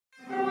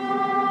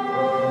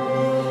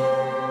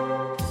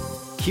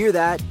Hear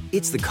that?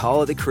 It's the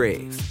call of the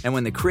Crave. And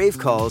when the Crave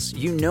calls,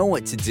 you know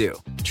what to do.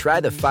 Try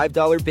the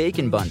 $5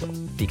 Bacon Bundle,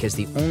 because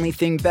the only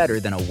thing better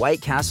than a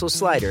White Castle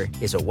slider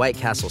is a White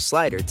Castle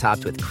slider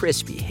topped with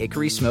crispy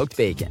hickory smoked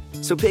bacon.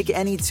 So pick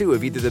any two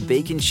of either the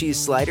Bacon Cheese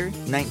Slider,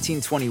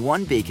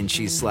 1921 Bacon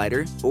Cheese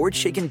Slider, or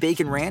Chicken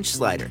Bacon Ranch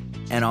Slider.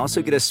 And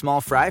also get a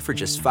small fry for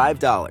just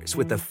 $5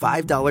 with the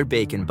 $5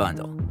 Bacon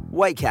Bundle.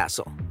 White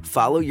Castle.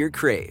 Follow your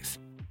crave.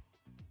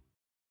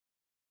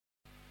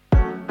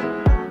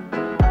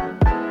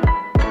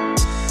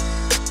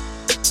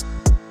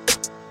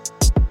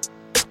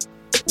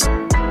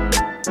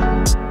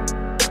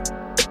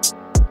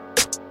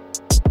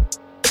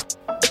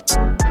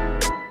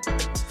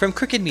 From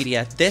Crooked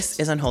Media, this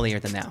is Unholier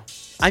Than Thou.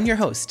 I'm your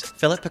host,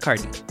 Philip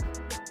Picardi.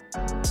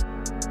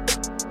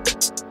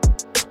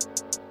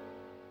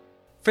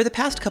 For the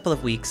past couple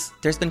of weeks,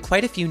 there's been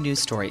quite a few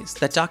news stories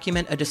that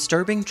document a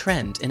disturbing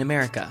trend in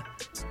America: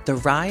 the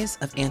rise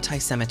of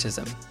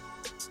anti-Semitism.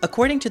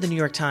 According to the New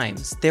York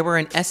Times, there were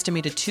an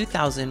estimated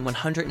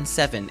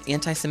 2,107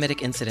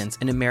 anti-Semitic incidents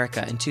in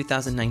America in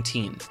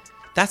 2019.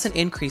 That's an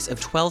increase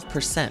of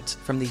 12%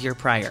 from the year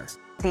prior.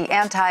 The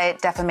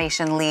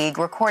Anti-Defamation League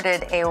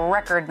recorded a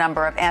record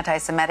number of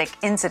anti-Semitic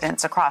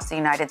incidents across the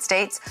United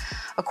States.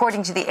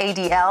 According to the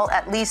ADL,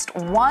 at least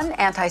one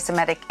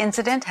anti-Semitic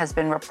incident has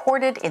been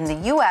reported in the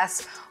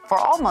U.S. for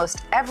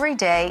almost every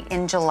day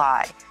in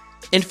July.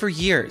 And for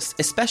years,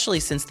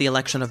 especially since the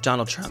election of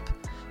Donald Trump,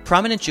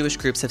 prominent Jewish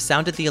groups have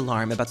sounded the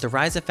alarm about the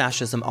rise of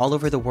fascism all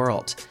over the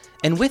world,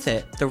 and with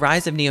it, the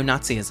rise of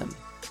neo-Nazism.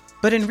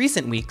 But in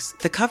recent weeks,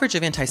 the coverage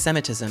of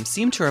anti-Semitism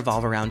seemed to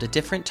revolve around a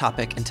different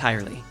topic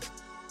entirely.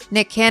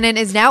 Nick Cannon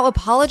is now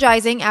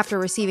apologizing after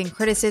receiving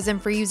criticism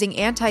for using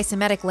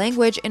anti-Semitic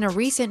language in a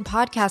recent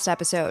podcast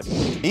episode.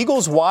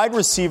 Eagles wide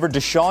receiver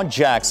Deshaun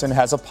Jackson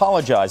has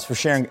apologized for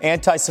sharing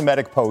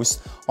anti-Semitic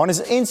posts on his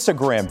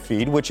Instagram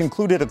feed, which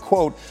included a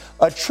quote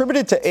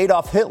attributed to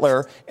Adolf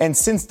Hitler and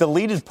since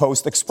deleted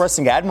post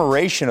expressing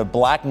admiration of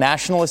black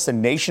nationalist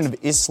and Nation of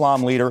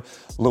Islam leader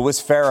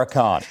Louis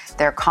Farrakhan.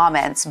 Their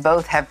comments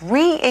both have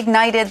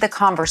reignited the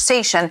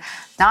conversation,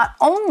 not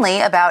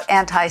only about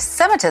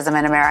anti-Semitism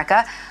in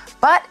America,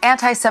 but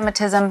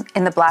anti-Semitism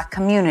in the black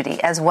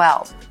community as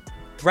well.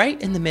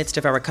 Right in the midst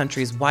of our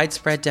country's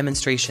widespread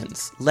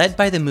demonstrations, led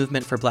by the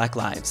movement for Black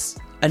Lives,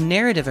 a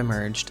narrative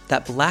emerged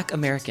that black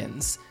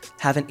Americans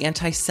have an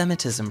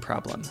anti-Semitism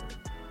problem.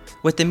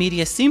 What the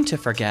media seemed to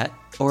forget,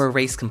 or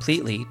erase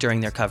completely during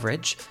their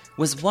coverage,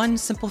 was one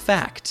simple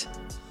fact: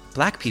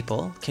 black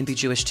people can be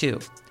Jewish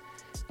too.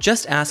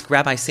 Just ask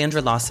Rabbi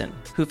Sandra Lawson,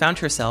 who found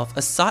herself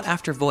a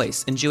sought-after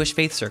voice in Jewish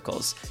faith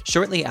circles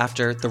shortly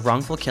after the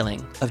wrongful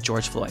killing of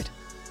George Floyd.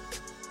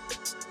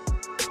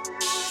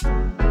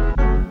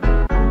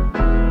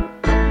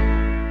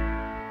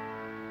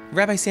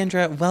 Rabbi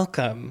Sandra,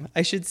 welcome.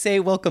 I should say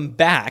welcome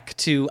back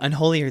to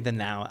Unholier Than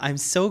Thou. I'm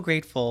so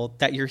grateful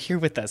that you're here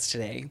with us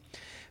today.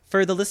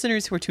 For the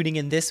listeners who are tuning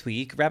in this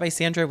week, Rabbi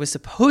Sandra was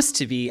supposed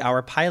to be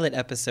our pilot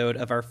episode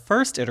of our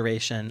first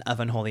iteration of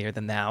Unholier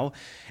Than Thou,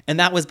 and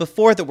that was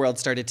before the world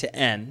started to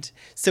end.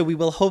 So we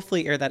will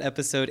hopefully air that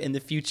episode in the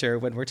future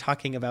when we're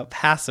talking about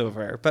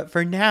Passover. But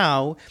for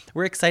now,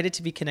 we're excited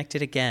to be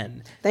connected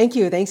again. Thank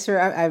you.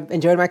 I've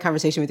enjoyed my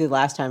conversation with you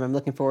last time. I'm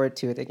looking forward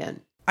to it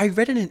again. I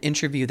read in an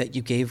interview that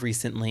you gave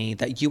recently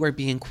that you are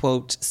being,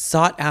 quote,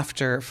 sought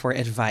after for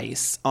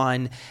advice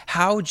on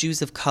how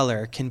Jews of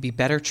color can be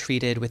better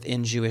treated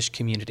within Jewish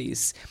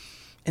communities.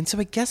 And so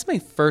I guess my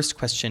first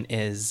question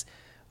is,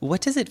 what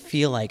does it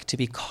feel like to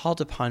be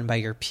called upon by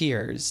your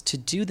peers to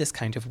do this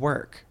kind of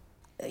work?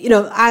 You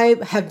know, I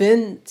have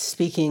been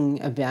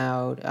speaking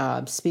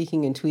about,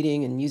 speaking and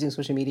tweeting and using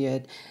social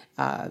media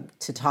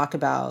to talk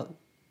about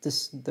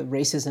the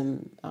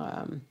racism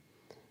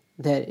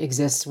that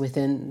exists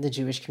within the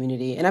Jewish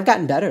community. And I've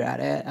gotten better at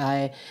it.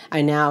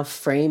 I now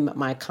frame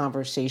my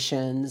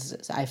conversations,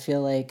 I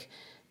feel like,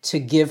 to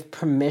give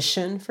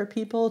permission for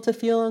people to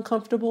feel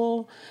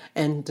uncomfortable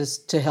and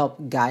just to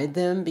help guide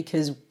them.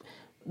 Because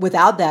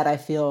without that, I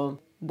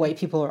feel white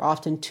people are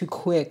often too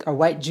quick, or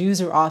white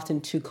Jews are often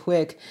too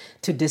quick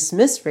to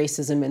dismiss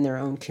racism in their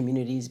own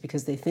communities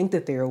because they think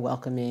that they are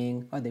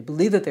welcoming, or they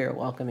believe that they are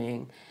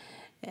welcoming.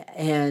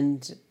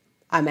 And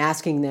I'm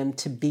asking them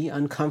to be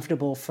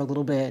uncomfortable for a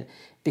little bit,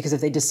 because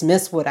if they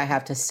dismiss what I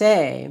have to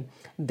say,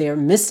 they're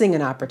missing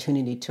an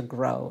opportunity to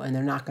grow, and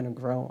they're not going to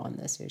grow on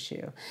this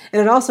issue.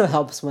 And it also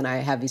helps when I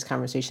have these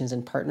conversations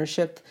in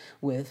partnership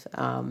with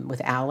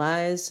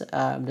allies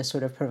to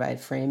sort of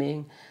provide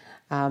framing.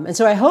 And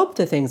so I hope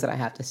the things that I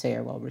have to say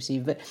are well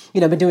received. But,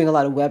 you know, I've been doing a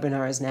lot of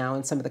webinars now,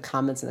 and some of the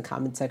comments in the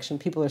comment section,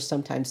 people are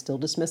sometimes still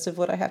dismissive of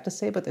what I have to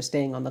say, but they're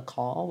staying on the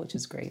call, which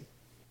is great.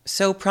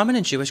 So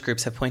prominent Jewish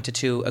groups have pointed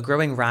to a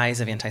growing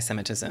rise of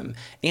anti-Semitism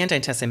and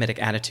anti-Semitic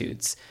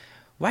attitudes.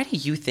 Why do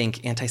you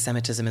think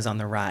anti-Semitism is on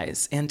the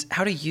rise? And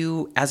how do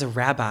you, as a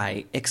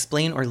rabbi,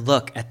 explain or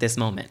look at this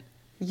moment?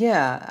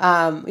 Yeah,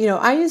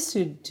 I used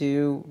to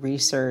do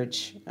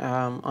research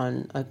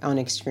on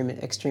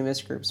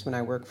extremist groups when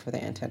I worked for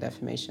the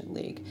Anti-Defamation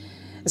League.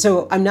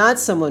 So I'm not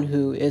someone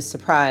who is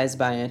surprised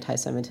by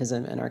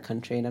anti-Semitism in our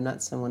country, and I'm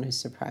not someone who's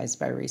surprised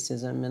by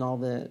racism and all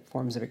the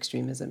forms of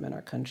extremism in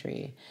our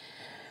country.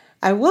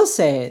 I will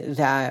say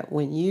that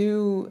when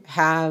you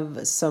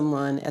have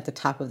someone at the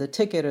top of the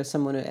ticket or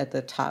someone at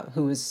the top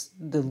who is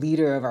the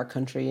leader of our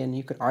country, and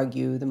you could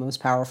argue the most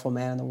powerful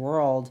man in the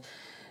world,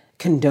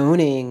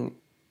 condoning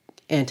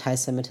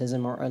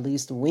anti-Semitism or at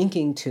least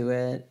winking to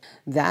it,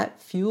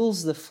 that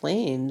fuels the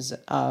flames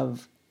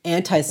of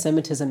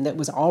anti-Semitism that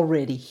was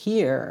already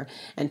here,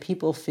 and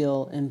people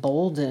feel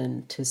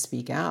emboldened to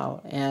speak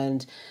out.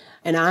 And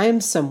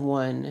I'm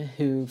someone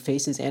who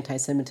faces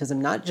anti-Semitism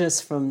not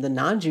just from the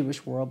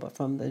non-Jewish world, but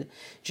from the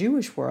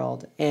Jewish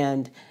world.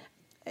 And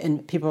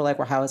people are like,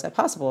 well, how is that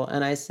possible?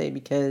 And I say,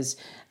 because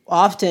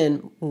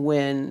often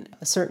when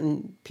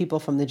certain people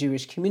from the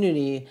Jewish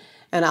community,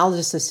 and I'll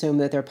just assume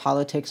that their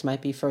politics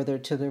might be further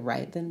to the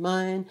right than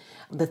mine,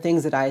 the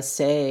things that I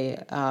say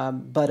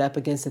butt up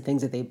against the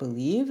things that they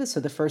believe.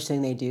 So the first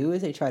thing they do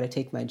is they try to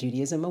take my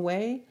Judaism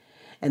away.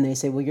 And they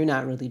say, well, you're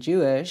not really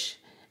Jewish,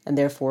 and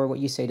therefore what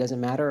you say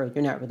doesn't matter, or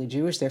you're not really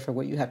Jewish, therefore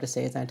what you have to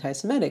say is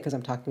anti-Semitic, because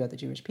I'm talking about the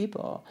Jewish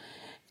people.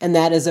 And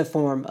that is a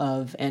form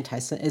of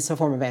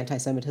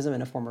anti-Semitism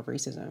and a form of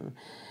racism.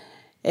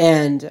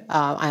 And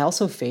I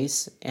also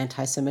face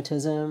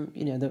anti-Semitism.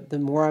 The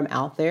more I'm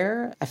out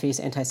there, I face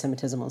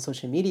anti-Semitism on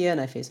social media,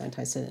 and I face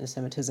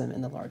anti-Semitism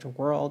in the larger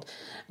world.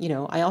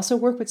 I also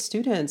work with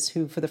students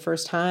who, for the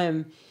first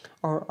time,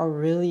 are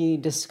really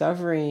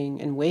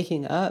discovering and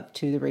waking up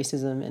to the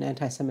racism and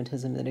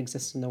anti-Semitism that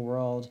exists in the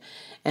world.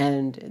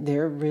 And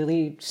they're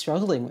really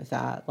struggling with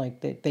that.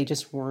 Like they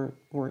just weren't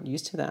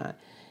used to that.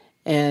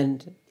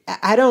 And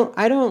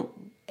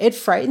it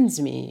frightens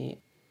me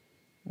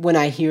when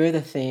I hear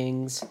the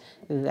things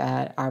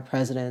that our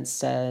president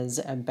says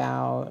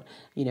about,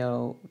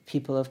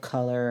 people of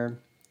color,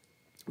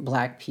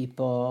 Black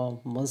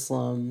people,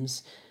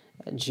 Muslims,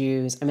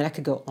 Jews. I mean, I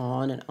could go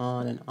on and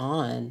on and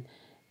on.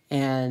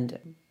 And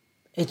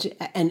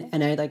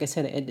like I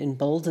said, it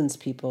emboldens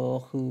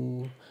people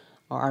who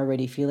are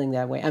already feeling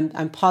that way.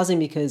 I'm pausing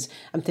because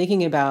I'm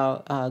thinking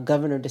about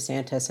Governor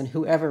DeSantis and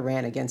whoever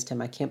ran against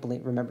him. I can't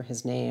remember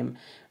his name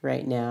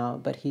right now,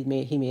 but he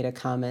made a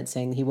comment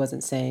saying he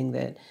wasn't saying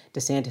that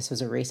DeSantis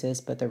was a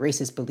racist, but the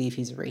racists believe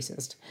he's a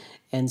racist,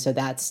 and so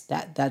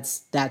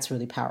that's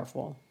really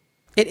powerful.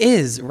 It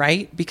is,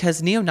 right?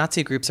 Because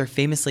neo-Nazi groups are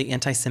famously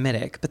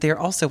anti-Semitic, but they are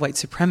also white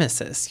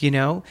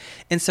supremacists,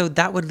 And so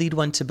that would lead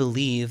one to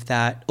believe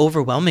that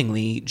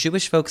overwhelmingly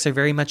Jewish folks are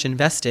very much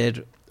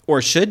invested, or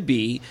should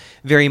be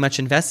very much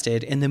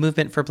invested, in the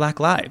movement for Black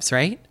lives,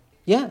 right?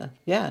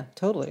 Yeah,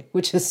 totally.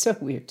 Which is so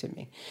weird to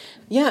me.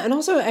 Yeah, and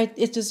also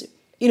it's just,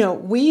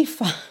 we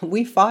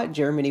fought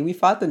Germany, we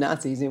fought the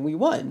Nazis, and we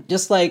won.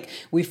 Just like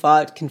we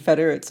fought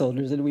Confederate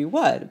soldiers and we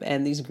won.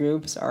 And these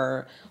groups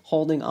are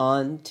want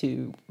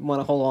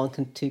to hold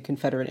on to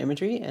Confederate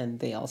imagery, and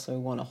they also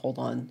want to hold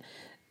on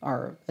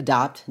or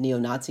adopt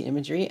neo-Nazi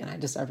imagery. And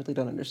I really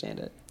don't understand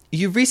it.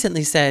 You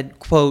recently said,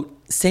 quote,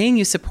 saying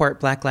you support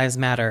Black Lives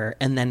Matter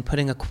and then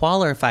putting a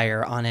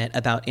qualifier on it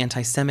about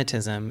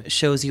anti-Semitism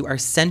shows you are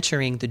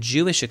centering the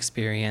Jewish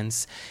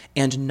experience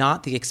and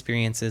not the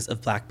experiences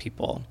of Black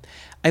people.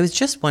 I was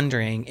just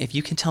wondering if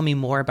you can tell me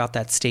more about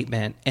that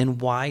statement and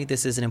why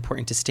this is an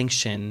important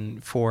distinction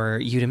for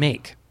you to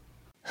make.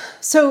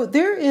 So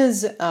there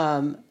is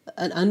an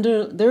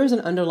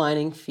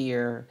underlining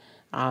fear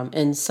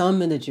in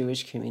some in the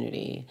Jewish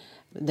community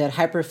that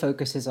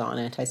hyper-focuses on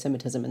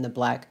anti-Semitism in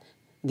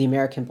the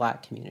American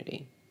Black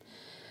community.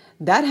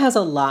 That has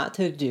a lot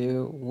to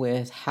do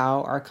with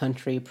how our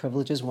country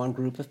privileges one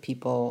group of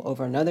people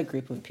over another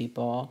group of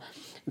people,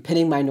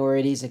 pitting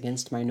minorities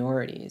against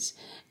minorities,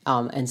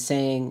 and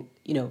saying,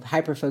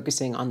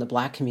 hyper-focusing on the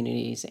Black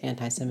community's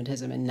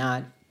anti-Semitism and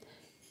not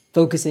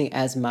focusing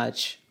as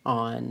much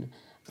on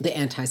the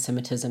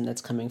anti-Semitism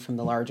that's coming from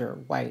the larger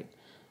white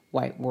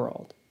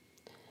world.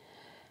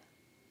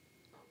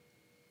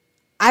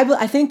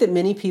 I think that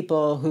many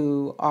people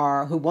who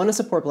want to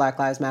support Black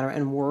Lives Matter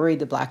and worried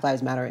that Black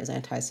Lives Matter is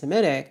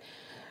anti-Semitic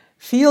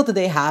feel that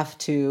they have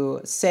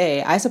to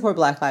say, I support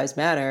Black Lives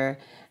Matter,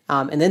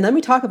 and then let me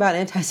talk about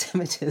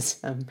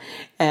anti-Semitism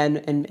and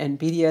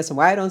BDS and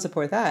why I don't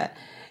support that.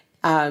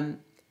 And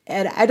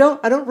I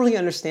don't really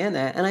understand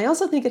that. And I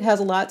also think it has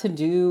a lot to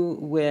do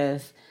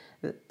with,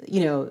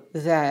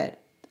 that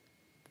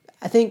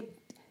I think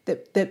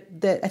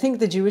that I think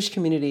the Jewish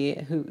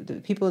community,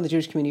 the people in the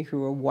Jewish community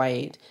who are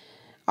white,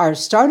 are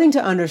starting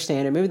to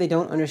understand, or maybe they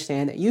don't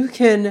understand, that you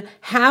can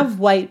have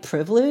white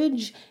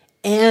privilege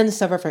and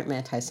suffer from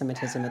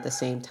anti-Semitism at the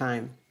same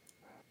time.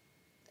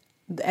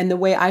 And the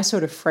way I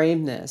sort of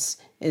frame this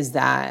is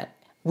that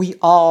we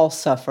all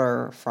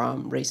suffer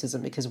from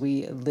racism because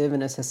we live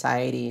in a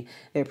society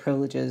that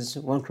privileges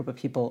one group of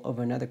people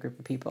over another group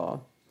of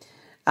people.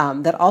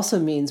 That also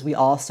means we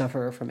all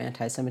suffer from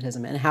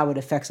anti-Semitism, and how it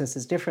affects us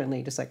is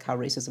differently, just like how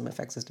racism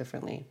affects us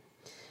differently.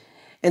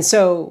 And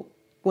so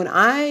when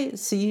I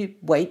see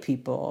white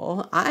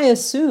people, I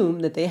assume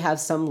that they have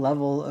some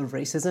level of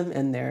racism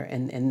in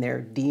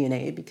their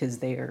DNA because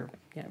they are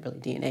really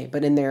DNA,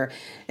 but in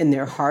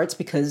their hearts,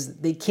 because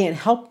we can't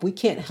help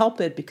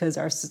it,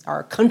 because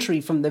our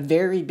country from the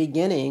very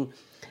beginning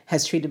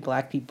has treated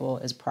Black people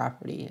as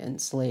property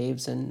and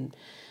slaves, and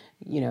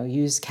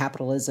used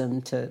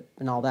capitalism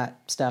and all that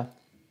stuff.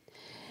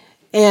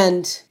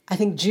 And I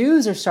think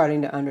Jews are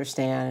starting to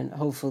understand,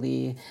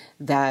 hopefully,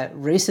 that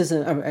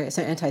racism, or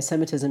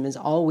anti-Semitism has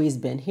always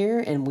been here,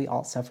 and we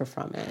all suffer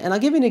from it. And I'll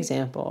give you an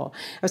example.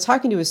 I was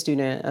talking to a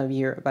student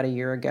about a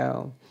year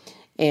ago,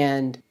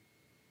 and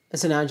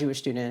it's a non-Jewish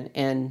student,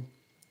 and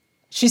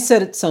she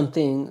said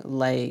something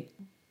like,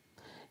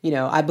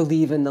 I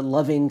believe in the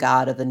loving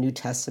God of the New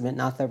Testament,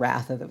 not the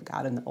wrath of the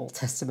God in the Old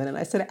Testament. And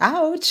I said,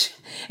 ouch.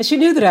 And she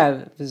knew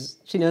that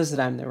she knows that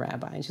I'm the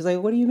rabbi. And she's like,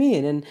 what do you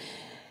mean?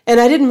 And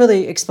I didn't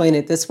really explain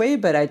it this way,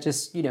 but I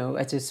just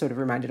sort of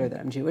reminded her that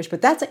I'm Jewish.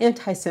 But that's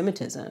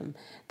anti-Semitism.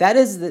 That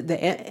is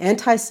the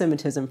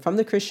anti-Semitism from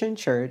the Christian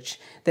church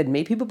that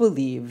made people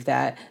believe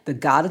that the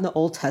God in the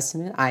Old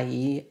Testament,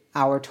 i.e.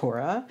 our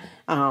Torah,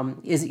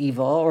 is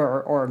evil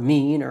or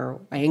mean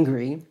or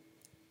angry.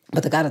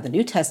 But the God of the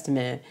New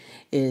Testament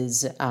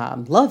is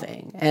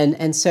loving.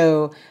 And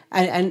so,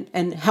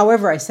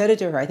 however I said it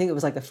to her, I think it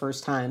was like the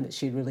first time that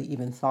she'd really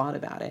even thought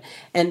about it.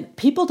 And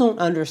people don't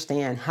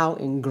understand how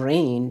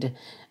ingrained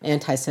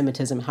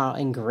anti-Semitism, how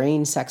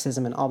ingrained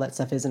sexism and all that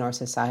stuff is in our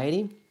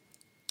society.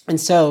 And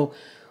so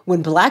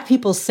when Black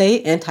people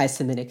say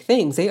anti-Semitic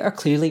things, they are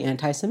clearly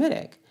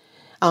anti-Semitic.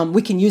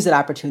 We can use that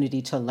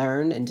opportunity to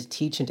learn and to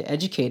teach and to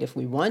educate if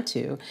we want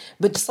to.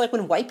 But just like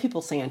when white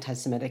people say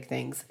anti-Semitic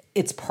things,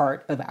 it's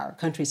part of our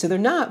country. So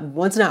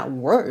one's not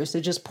worse.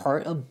 They're just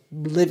part of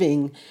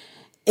living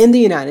in the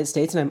United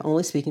States. And I'm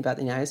only speaking about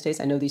the United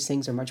States. I know these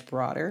things are much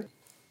broader.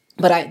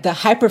 But the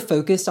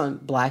hyper-focus on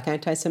Black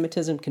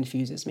anti-Semitism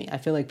confuses me. I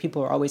feel like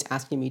people are always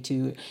asking me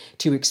to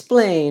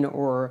explain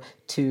or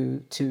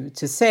to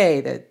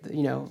say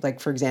that, like,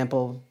 for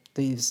example,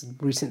 these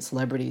recent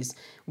celebrities,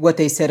 what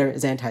they said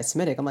is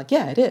anti-Semitic. I'm like,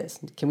 yeah, it is.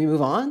 Can we move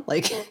on?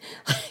 Like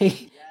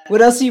what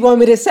else do you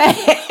want me to say?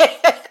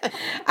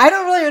 I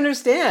don't really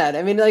understand.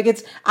 I mean,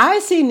 I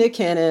see Nick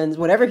Cannon's,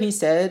 whatever he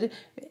said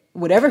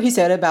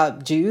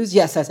about Jews,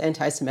 yes, that's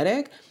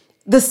anti-Semitic.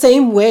 The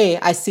same way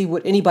I see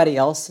what anybody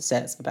else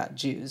says about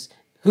Jews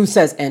who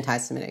says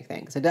anti-Semitic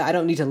things. I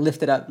don't need to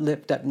lift up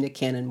Nick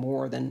Cannon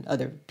more than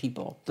other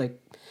people.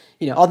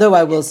 Although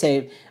I will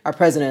say our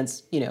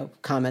president's,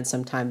 comments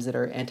sometimes that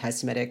are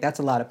anti-Semitic, that's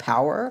a lot of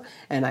power,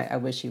 and I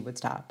wish he would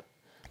stop.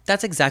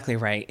 That's exactly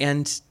right.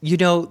 And,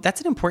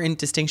 that's an important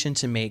distinction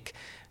to make,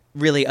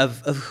 really, of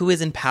who is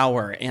in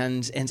power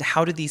and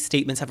how do these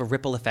statements have a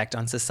ripple effect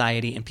on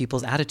society and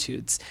people's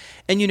attitudes.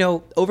 And,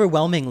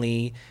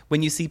 overwhelmingly,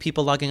 when you see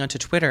people logging onto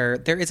Twitter,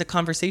 there is a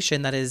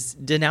conversation that is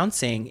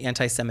denouncing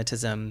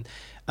anti-Semitism.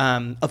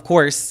 Of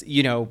course,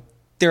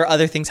 there are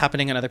other things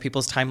happening on other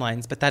people's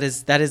timelines, but that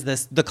is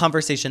the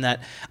conversation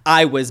that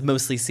I was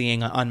mostly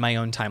seeing on my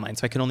own timeline.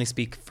 So I can only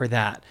speak for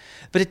that.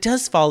 But it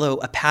does follow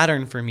a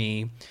pattern for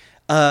me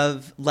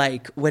of,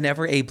 like,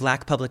 whenever a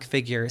Black public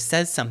figure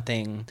says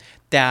something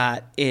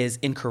that is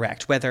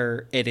incorrect,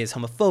 whether it is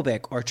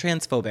homophobic or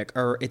transphobic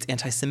or it's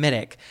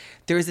anti-Semitic,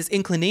 there is this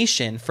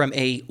inclination from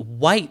a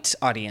white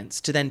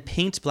audience to then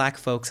paint Black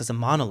folks as a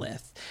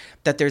monolith,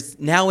 that there's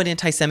now an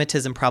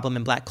anti-Semitism problem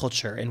in Black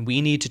culture and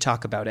we need to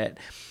talk about it.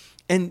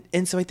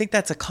 And so I think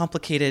that's a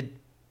complicated,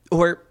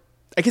 or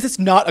I guess it's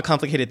not a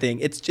complicated thing.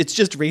 It's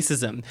just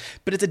racism,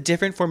 but it's a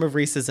different form of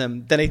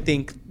racism than I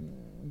think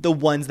the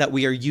ones that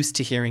we are used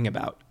to hearing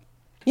about.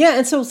 Yeah,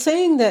 and so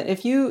saying that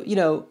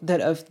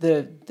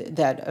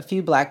that a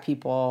few Black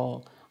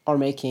people are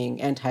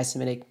making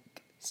anti-Semitic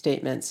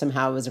statements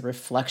somehow is a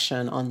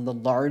reflection on the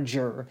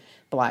larger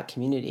Black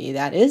community,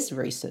 that is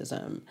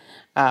racism.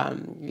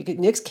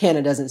 Nick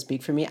Cannon doesn't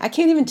speak for me. I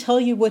can't even tell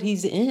you what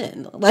he's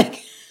in.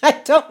 I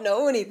don't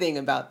know anything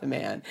about the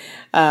man,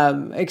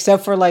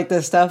 except for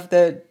the stuff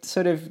that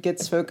sort of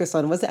gets focused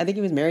on. I think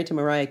he was married to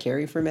Mariah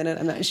Carey for a minute.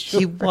 I'm not sure.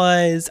 He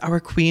was our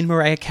queen,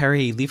 Mariah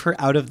Carey. Leave her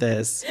out of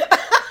this.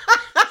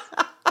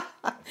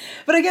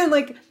 But again,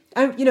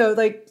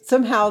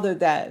 somehow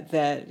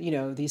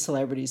that these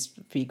celebrities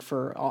speak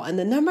for all. And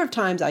the number of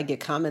times I get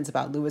comments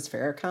about Louis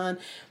Farrakhan,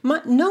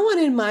 no one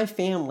in my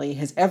family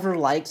has ever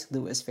liked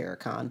Louis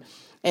Farrakhan.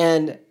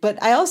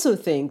 But I also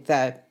think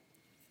that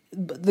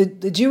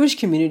the Jewish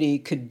community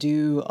could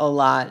do a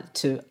lot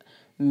to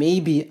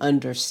maybe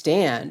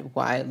understand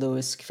why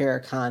Louis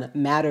Farrakhan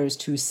matters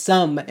to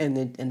some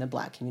in the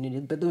Black community.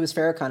 But Louis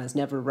Farrakhan has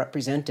never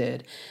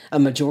represented a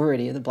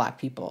majority of the Black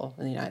people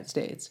in the United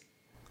States.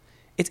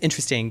 It's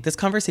interesting. This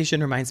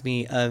conversation reminds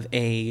me of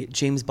a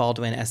James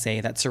Baldwin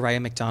essay that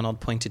Soraya McDonald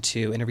pointed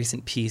to in a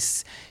recent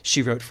piece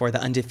she wrote for The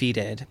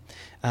Undefeated.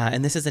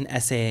 And this is an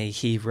essay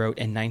he wrote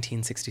in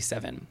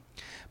 1967.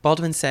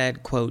 Baldwin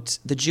said, quote,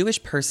 "The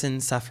Jewish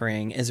person's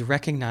suffering is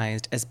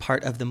recognized as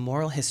part of the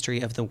moral history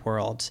of the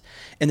world,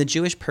 and the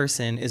Jewish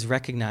person is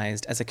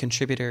recognized as a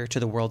contributor to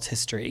the world's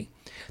history.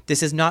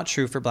 This is not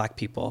true for Black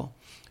people.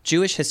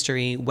 Jewish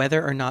history,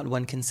 whether or not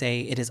one can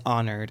say it is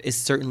honored, is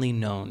certainly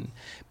known.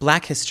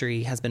 Black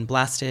history has been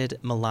blasted,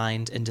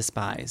 maligned, and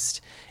despised.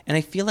 And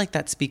I feel like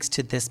that speaks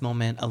to this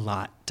moment a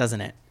lot,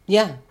 doesn't it?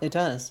 Yeah, it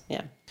does.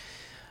 Yeah.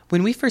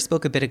 When we first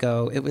spoke a bit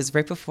ago, it was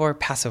right before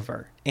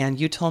Passover, and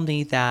you told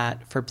me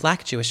that for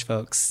Black Jewish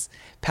folks,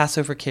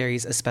 Passover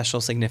carries a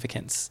special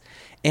significance.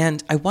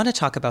 And I want to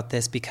talk about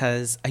this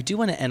because I do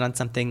want to end on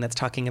something that's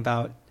talking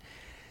about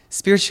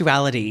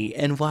spirituality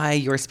and why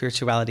your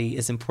spirituality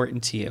is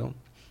important to you.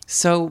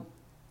 So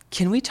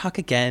can we talk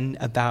again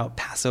about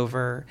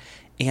Passover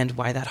and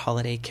why that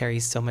holiday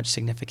carries so much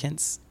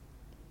significance?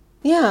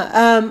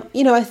 Yeah,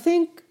 I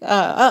think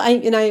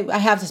I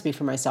have to speak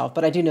for myself,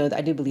 but I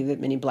do believe that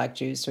many Black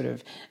Jews sort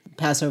of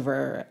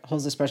Passover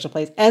holds a special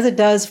place, as it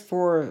does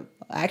for,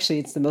 actually,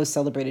 it's the most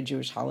celebrated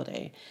Jewish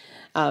holiday.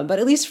 But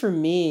at least for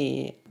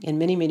me, in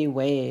many, many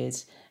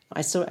ways,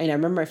 I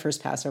remember my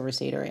first Passover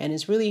Seder, and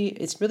it's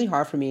really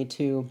hard for me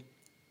to,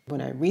 when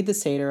I read the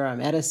Seder,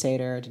 I'm at a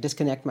Seder, to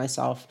disconnect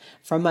myself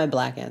from my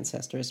Black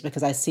ancestors,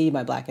 because I see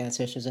my Black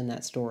ancestors in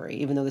that story.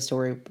 Even though the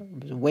story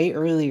was way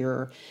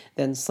earlier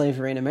than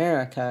slavery in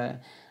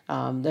America,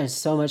 there's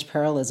so much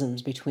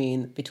parallelisms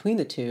between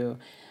the two.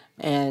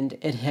 And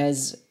it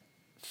has,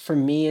 for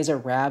me as a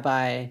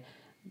rabbi,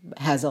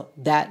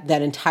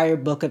 that entire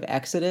book of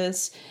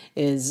Exodus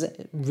is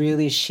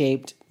really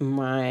shaped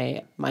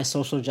my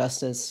social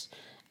justice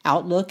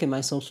outlook and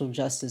my social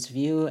justice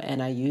view.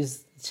 And I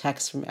use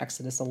texts from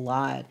Exodus a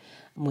lot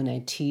when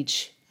I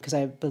teach, because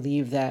I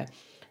believe that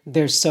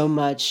there's so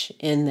much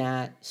in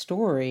that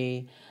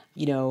story,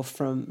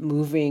 from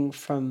moving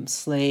from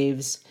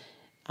slaves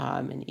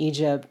in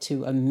Egypt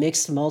to a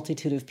mixed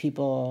multitude of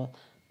people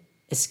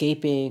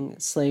escaping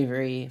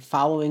slavery,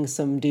 following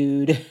some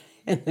dude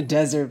in the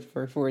desert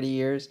for 40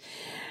 years,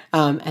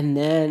 and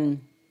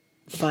then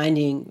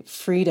finding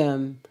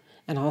freedom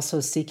and also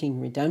seeking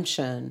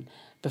redemption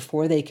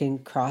before they can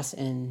cross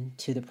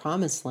into the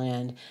promised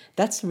land.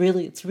 It's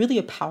really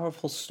a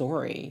powerful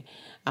story.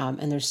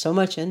 And there's so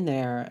much in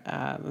there.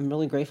 I'm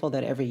really grateful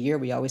that every year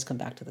we always come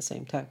back to the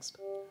same text.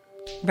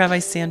 Rabbi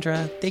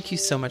Sandra, thank you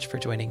so much for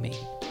joining me.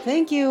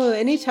 Thank you.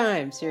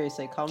 Anytime.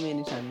 Seriously, call me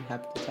anytime. I'm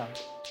happy to talk.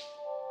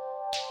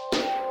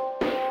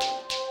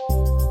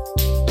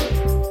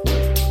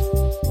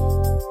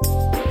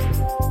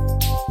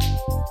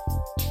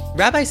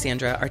 Rabbi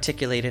Sandra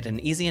articulated an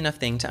easy enough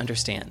thing to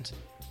understand.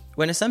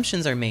 When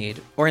assumptions are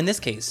made, or in this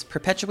case,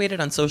 perpetuated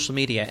on social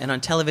media and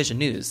on television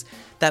news,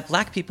 that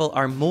Black people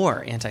are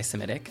more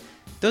anti-Semitic,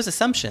 those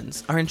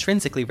assumptions are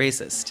intrinsically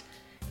racist.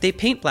 They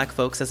paint Black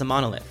folks as a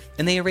monolith,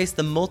 and they erase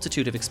the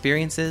multitude of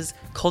experiences,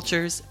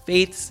 cultures,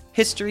 faiths,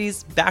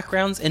 histories,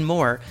 backgrounds, and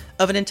more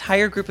of an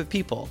entire group of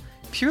people,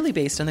 purely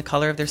based on the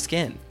color of their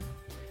skin.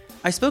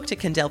 I spoke to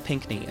Kendall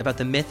Pinkney about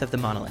the myth of the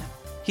monolith.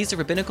 He's a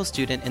rabbinical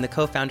student and the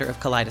co-founder of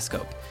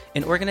Kaleidoscope,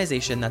 an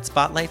organization that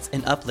spotlights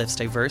and uplifts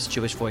diverse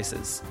Jewish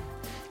voices.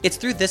 It's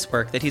through this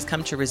work that he's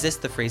come to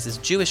resist the phrases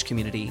Jewish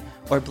community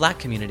or Black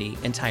community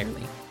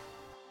entirely.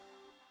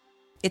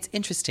 It's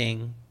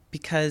interesting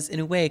because, in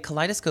a way,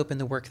 Kaleidoscope and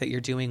the work that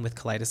you're doing with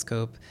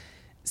Kaleidoscope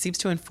seems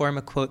to inform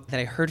a quote that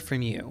I heard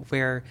from you,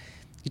 where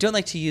you don't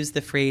like to use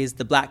the phrase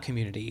the Black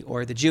community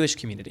or the Jewish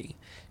community,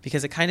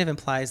 because it kind of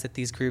implies that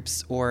these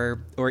groups or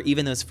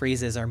even those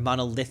phrases are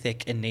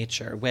monolithic in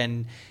nature,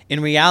 when in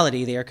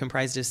reality they are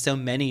comprised of so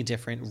many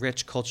different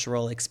rich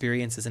cultural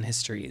experiences and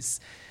histories.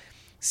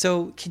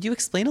 So can you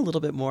explain a little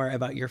bit more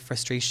about your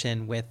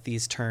frustration with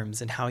these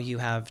terms and how you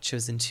have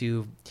chosen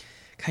to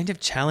kind of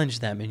challenge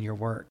them in your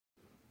work?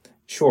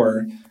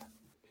 Sure.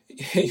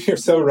 You're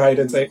so right.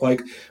 It's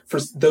like for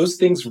those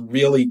things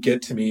really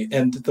get to me.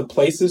 And the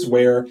places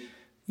where,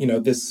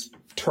 this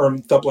term,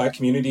 the Black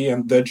community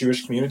and the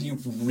Jewish community,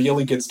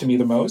 really gets to me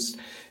the most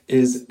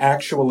is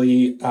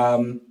actually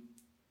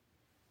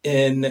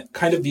in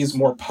kind of these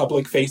more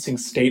public-facing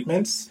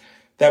statements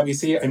that we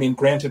see. I mean,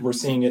 granted, we're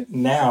seeing it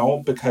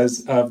now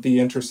because of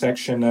the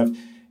intersection of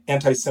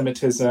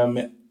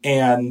anti-Semitism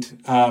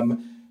and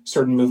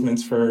certain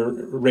movements for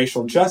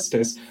racial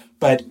justice.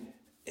 But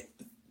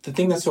the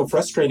thing that's so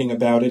frustrating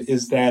about it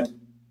is that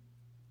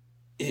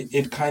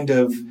it kind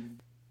of,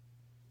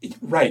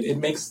 it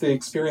makes the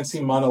experience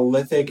seem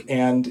monolithic,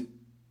 and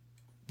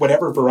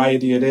whatever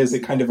variety it is, it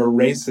kind of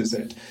erases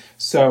it.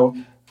 So,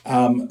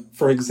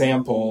 for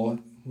example,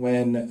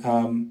 when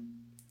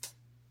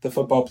the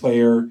football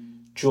player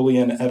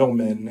Julian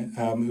Edelman,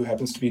 who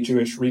happens to be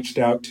Jewish, reached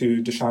out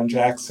to DeSean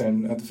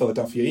Jackson of the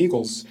Philadelphia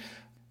Eagles,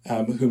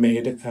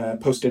 who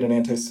posted an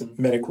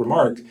anti-Semitic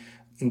remark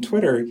on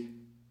Twitter,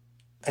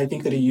 I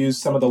think that he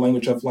used some of the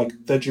language of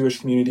like the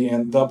Jewish community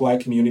and the Black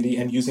community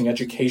and using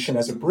education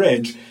as a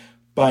bridge.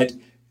 But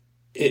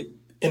in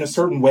a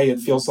certain way, it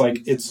feels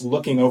like it's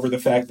looking over the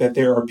fact that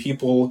there are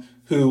people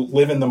who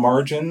live in the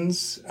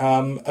margins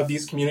of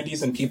these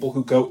communities and people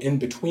who go in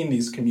between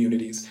these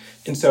communities.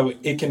 And so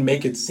it can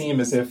make it seem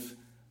as if,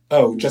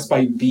 just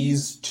by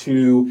these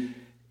two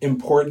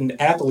important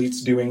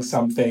athletes doing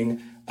something,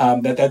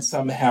 that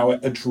somehow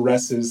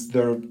addresses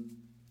the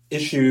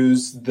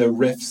issues, the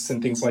rifts,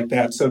 and things like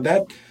that. So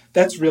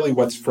that's really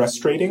what's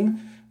frustrating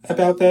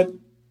about that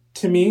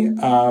to me,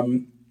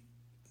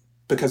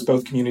 because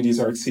both communities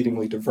are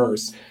exceedingly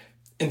diverse.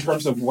 In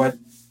terms of what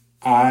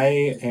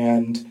I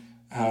and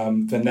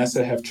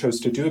Vanessa have chose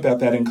to do about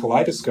that in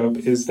Kaleidoscope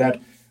is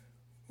that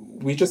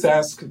we just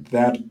ask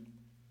that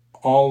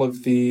all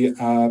of the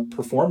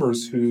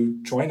performers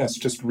who join us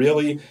just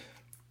really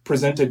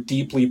present a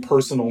deeply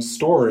personal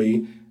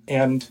story.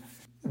 And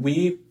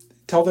we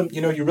tell them,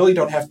 you really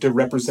don't have to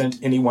represent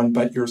anyone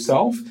but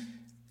yourself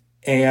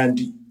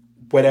and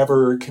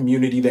whatever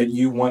community that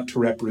you want to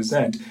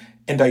represent.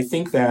 And I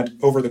think that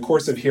over the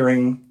course of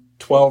hearing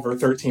 12 or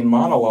 13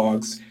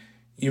 monologues,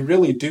 you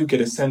really do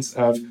get a sense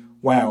of,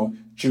 wow,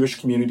 Jewish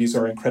communities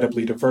are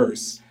incredibly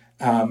diverse.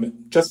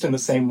 Just in the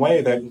same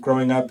way that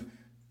growing up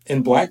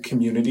in Black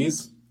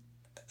communities,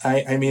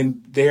 I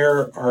mean,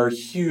 there are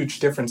huge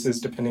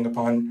differences depending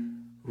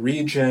upon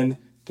region,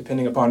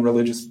 depending upon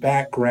religious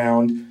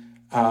background,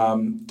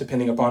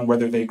 depending upon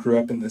whether they grew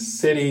up in the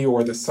city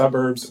or the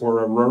suburbs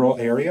or a rural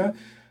area.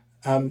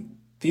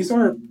 These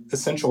are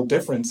essential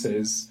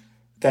differences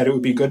that it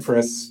would be good for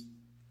us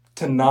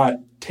to not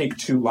take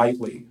too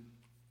lightly.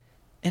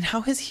 And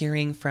how has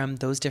hearing from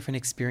those different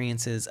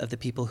experiences of the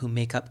people who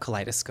make up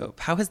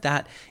Kaleidoscope, how has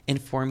that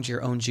informed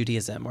your own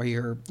Judaism or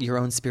your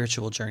own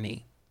spiritual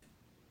journey?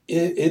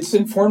 It's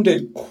informed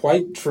it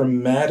quite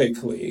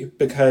dramatically,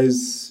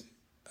 because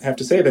I have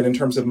to say that in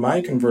terms of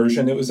my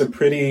conversion, it was a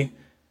pretty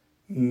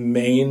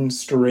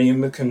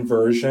mainstream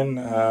conversion,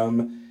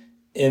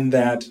 in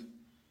that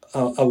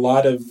a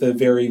lot of the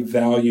very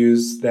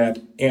values that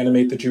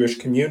animate the Jewish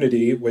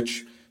community,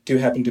 which do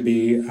happen to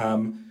be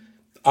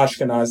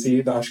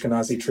Ashkenazi, the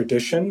Ashkenazi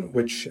tradition,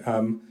 which,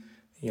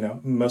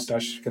 most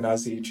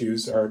Ashkenazi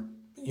Jews are,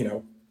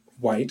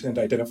 white and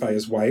identify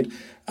as white.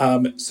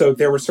 So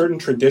there were certain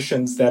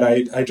traditions that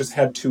I just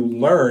had to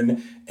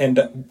learn,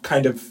 and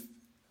kind of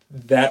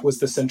that was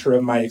the center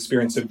of my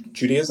experience of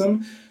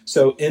Judaism.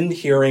 So in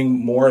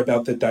hearing more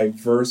about the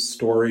diverse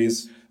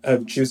stories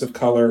of Jews of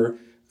color,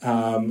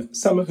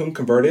 some of whom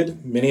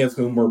converted, many of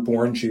whom were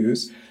born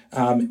Jews,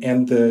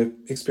 and the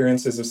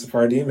experiences of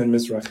Sephardim and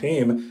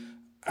Mizrahim,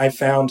 I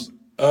found,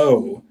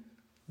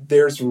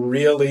 there's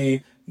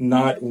really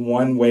not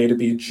one way to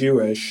be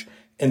Jewish.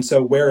 And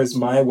so whereas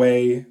my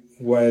way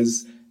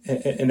was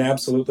an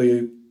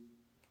absolutely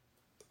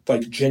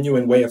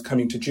genuine way of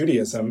coming to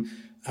Judaism,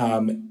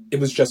 it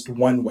was just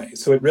one way.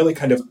 So it really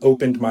kind of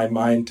opened my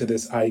mind to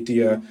this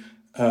idea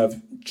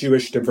of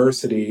Jewish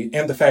diversity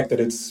and the fact that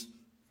it's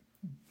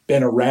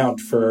been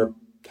around for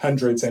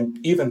hundreds and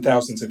even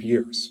thousands of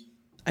years.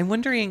 I'm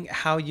wondering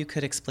how you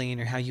could explain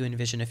or how you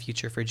envision a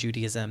future for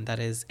Judaism that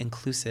is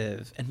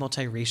inclusive and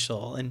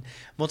multiracial and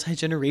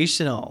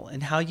multi-generational,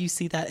 and how you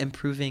see that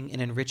improving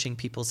and enriching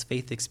people's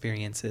faith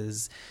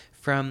experiences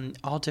from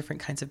all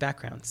different kinds of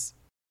backgrounds.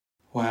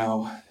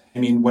 Wow. I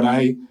mean, what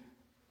I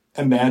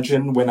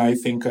imagine when I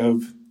think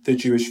of the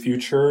Jewish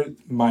future,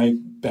 my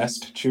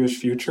best Jewish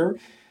future,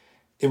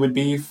 it would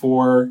be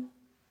for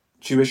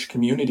Jewish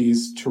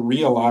communities to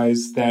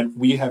realize that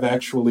we have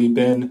actually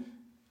been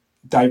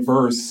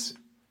diverse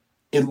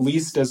at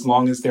least as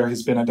long as there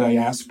has been a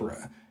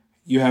diaspora.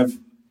 You have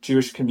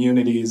Jewish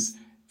communities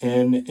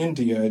in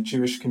India,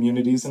 Jewish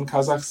communities in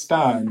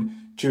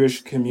Kazakhstan,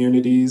 Jewish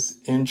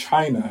communities in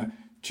China,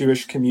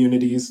 Jewish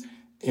communities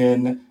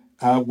in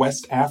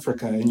West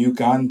Africa and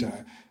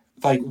Uganda.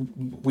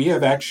 We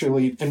have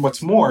actually, and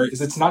what's more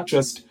is it's not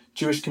just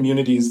Jewish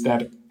communities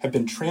that have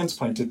been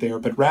transplanted there,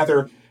 but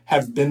rather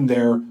have been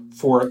there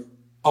for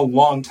a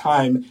long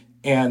time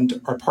and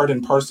are part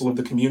and parcel of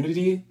the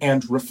community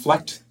and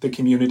reflect the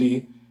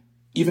community,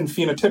 even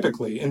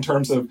phenotypically, in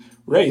terms of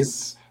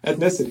race,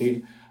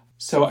 ethnicity.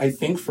 So I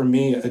think for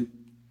me,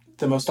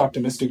 the most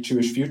optimistic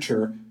Jewish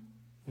future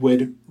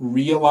would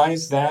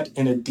realize that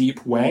in a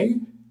deep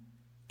way,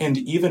 and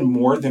even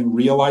more than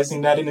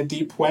realizing that in a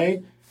deep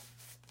way,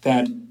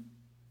 that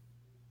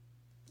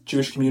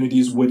Jewish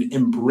communities would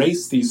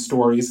embrace these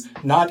stories,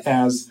 not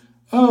as,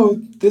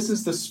 this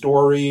is the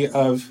story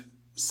of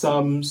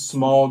some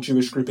small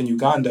Jewish group in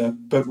Uganda,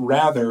 but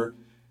rather,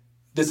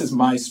 this is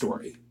my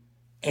story.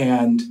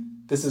 And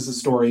this is a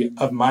story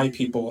of my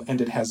people,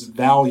 and it has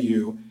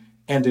value,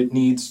 and it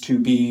needs to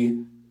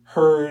be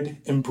heard,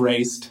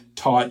 embraced,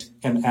 taught,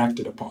 and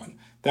acted upon.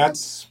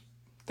 That's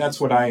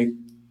what I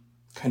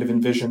kind of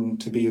envision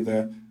to be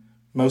the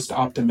most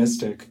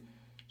optimistic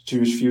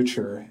Jewish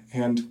future.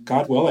 And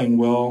God willing,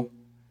 we'll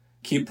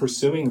keep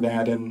pursuing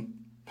that and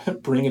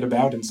bring it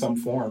about in some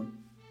form.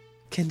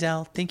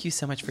 Kendall, thank you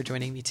so much for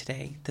joining me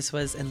today. This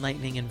was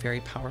enlightening and very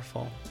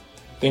powerful.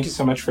 Thank you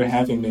so much for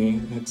having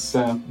me. It's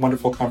a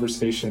wonderful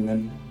conversation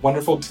and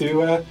wonderful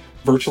to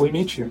virtually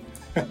meet you.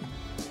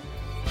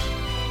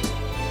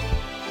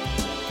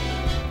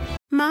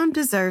 mom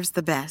deserves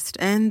the best,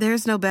 and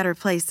there's no better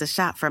place to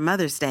shop for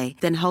Mother's Day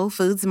than Whole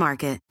Foods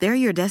Market. They're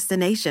your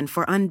destination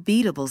for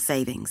unbeatable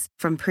savings,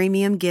 from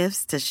premium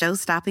gifts to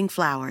show-stopping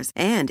flowers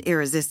and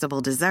irresistible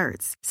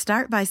desserts.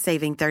 Start by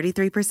saving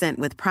 33%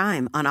 with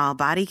Prime on all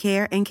body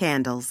care and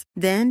candles.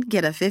 Then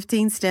get a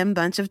 15-stem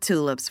bunch of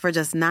tulips for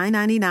just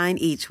 $9.99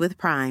 each with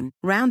Prime.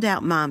 Round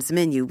out Mom's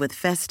menu with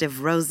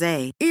festive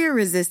rosé,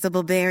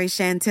 irresistible berry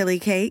chantilly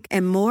cake,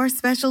 and more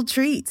special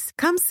treats.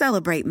 Come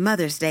celebrate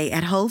Mother's Day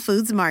at Whole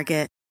Foods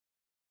Market.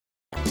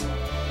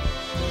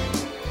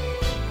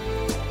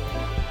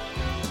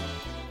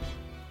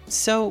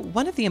 So,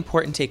 one of the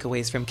important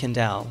takeaways from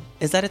Kindell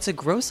is that it's a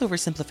gross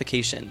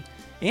oversimplification,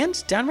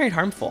 and downright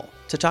harmful,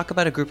 to talk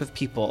about a group of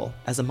people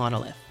as a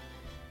monolith.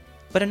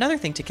 But another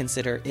thing to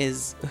consider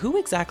is who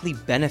exactly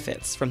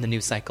benefits from the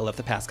news cycle of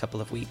the past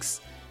couple of weeks.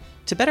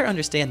 To better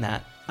understand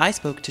that, I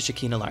spoke to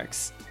Shakina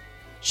Larks.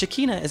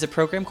 Shakina is a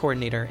program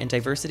coordinator and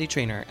diversity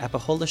trainer at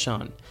Behol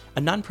Lashon,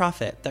 a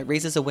nonprofit that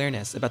raises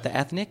awareness about the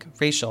ethnic,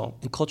 racial,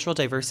 and cultural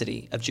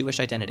diversity of Jewish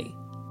identity.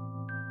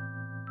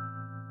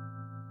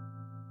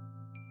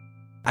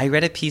 I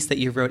read a piece that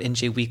you wrote in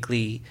J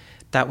Weekly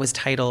that was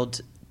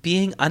titled,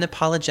 "Being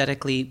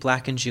Unapologetically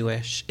Black and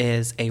Jewish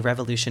is a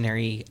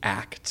Revolutionary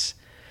Act."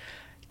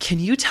 Can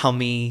you tell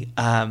me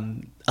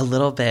a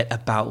little bit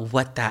about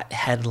what that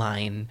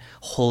headline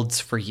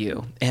holds for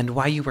you and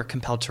why you were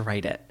compelled to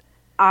write it?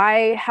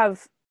 It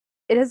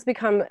has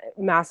become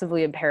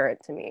massively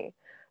apparent to me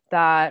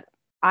that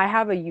I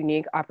have a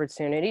unique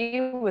opportunity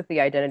with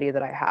the identity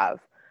that I have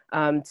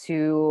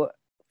to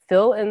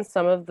fill in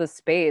some of the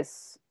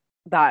space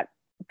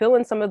fill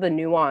in some of the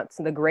nuance,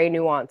 the gray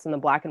nuance and the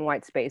black and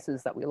white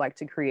spaces that we like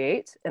to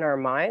create in our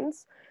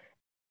minds.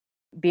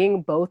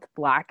 Being both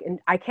Black, and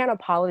I can't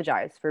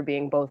apologize for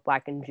being both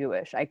Black and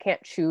Jewish. I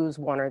can't choose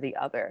one or the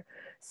other.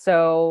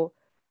 So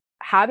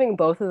having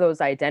both of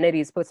those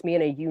identities puts me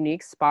in a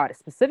unique spot,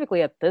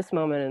 specifically at this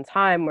moment in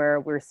time where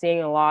we're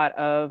seeing a lot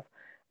of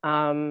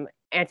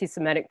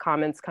anti-Semitic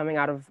comments coming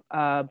out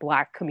of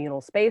Black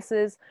communal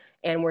spaces.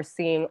 And we're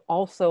seeing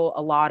also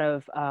a lot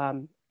of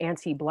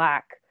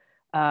anti-Black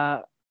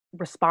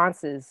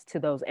responses to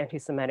those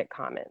anti-Semitic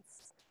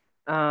comments.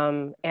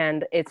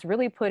 And it's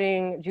really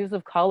putting Jews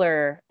of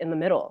color in the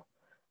middle.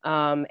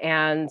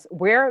 And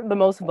we're the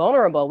most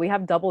vulnerable. We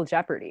have double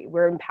jeopardy.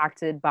 We're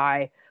impacted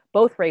by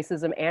both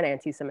racism and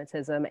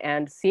anti-Semitism,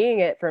 and seeing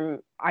it from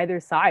either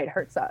side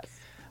hurts us.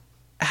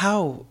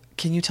 How,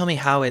 can you tell me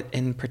how it,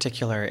 in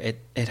particular,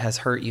 it has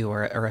hurt you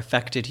or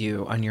affected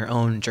you on your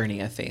own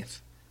journey of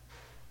faith?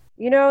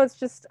 You know, it's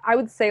just, I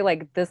would say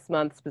like this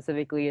month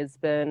specifically has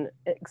been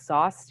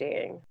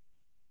exhausting.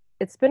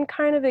 It's been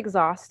kind of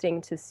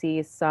exhausting to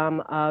see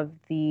some of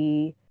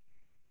the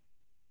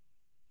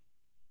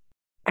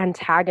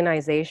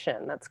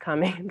antagonization that's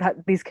coming,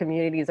 that these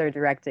communities are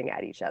directing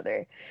at each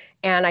other.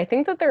 And I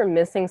think that they're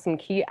missing some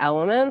key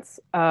elements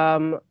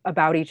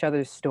about each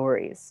other's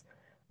stories.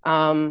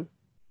 And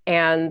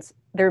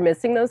they're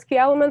missing those key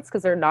elements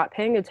because they're not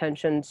paying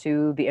attention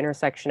to the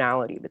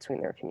intersectionality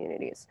between their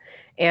communities.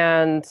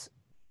 And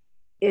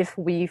if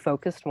we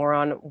focused more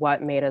on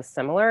what made us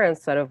similar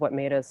instead of what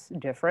made us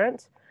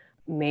different,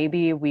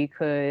 maybe we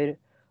could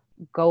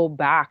go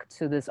back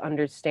to this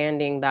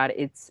understanding that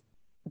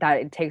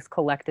it takes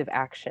collective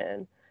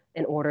action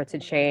in order to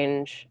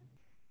change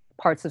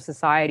parts of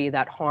society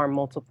that harm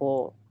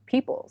multiple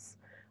peoples.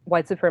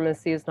 White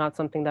supremacy is not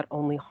something that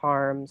only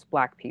harms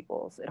Black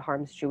peoples. It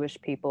harms Jewish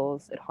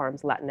peoples, it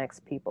harms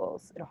Latinx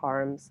peoples, it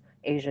harms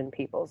Asian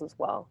peoples as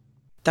well.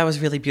 That was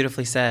really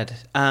beautifully said,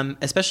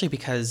 especially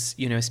because,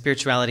 you know,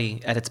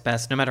 spirituality at its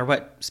best, no matter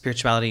what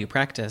spirituality you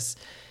practice,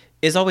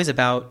 is always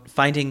about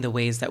finding the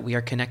ways that we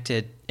are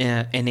connected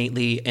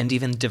innately and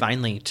even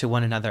divinely to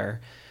one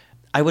another.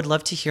 I would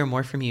love to hear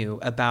more from you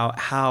about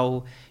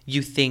how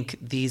you think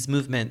these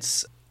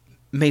movements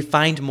may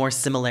find more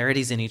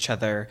similarities in each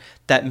other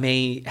that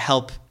may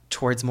help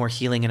towards more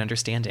healing and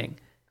understanding.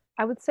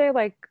 I would say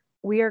like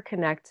we are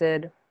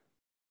connected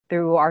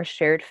through our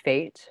shared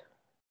fate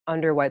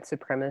under white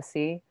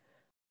supremacy.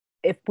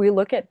 If we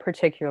look at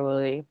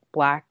particularly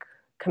Black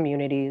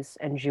communities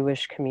and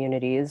Jewish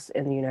communities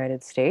in the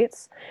United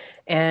States,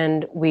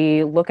 and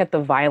we look at the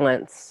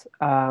violence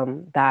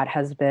that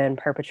has been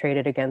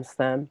perpetrated against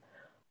them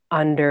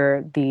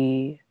under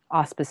the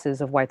auspices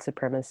of white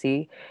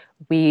supremacy,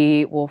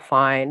 we will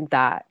find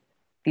that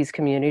these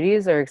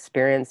communities are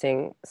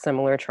experiencing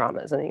similar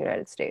traumas in the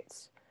United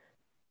States.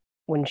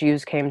 When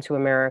Jews came to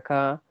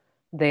America,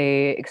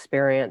 they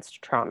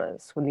experienced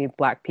traumas. When the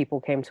Black people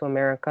came to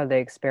America,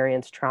 they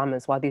experienced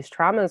traumas. While these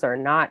traumas are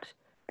not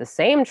the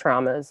same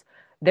traumas,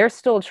 they're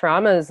still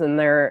traumas,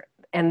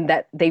 and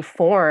that they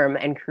form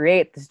and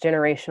create this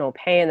generational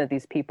pain that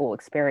these people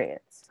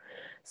experience.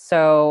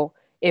 So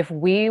if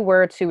we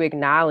were to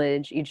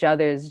acknowledge each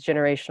other's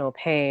generational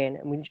pain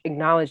and we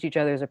acknowledge each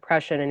other's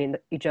oppression and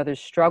each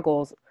other's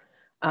struggles,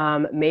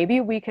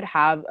 maybe we could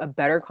have a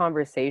better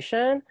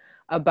conversation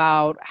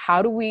about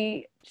how do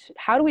we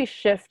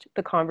shift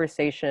the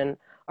conversation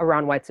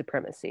around white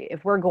supremacy.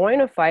 If we're going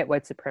to fight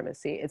white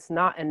supremacy, it's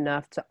not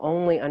enough to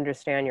only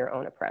understand your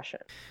own oppression.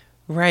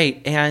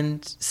 Right.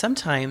 And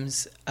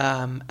sometimes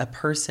a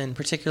person,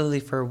 particularly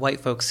for white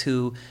folks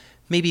who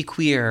may be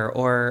queer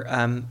or,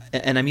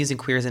 and I'm using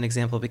queer as an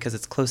example because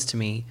it's close to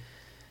me,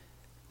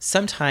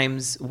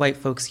 sometimes white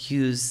folks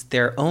use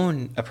their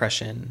own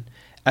oppression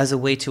as a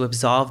way to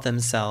absolve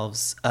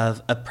themselves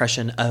of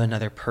oppression of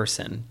another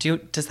person.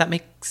 Does that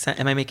make sense?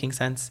 Am I making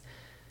sense?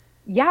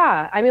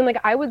 Yeah. I mean, like,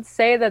 I would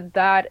say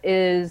that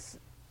is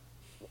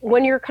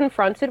when you're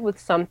confronted with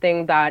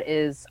something that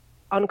is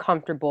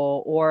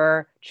uncomfortable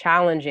or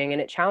challenging,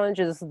 and it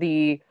challenges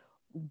the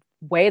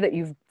way that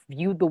you've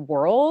viewed the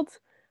world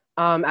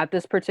at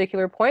this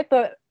particular point,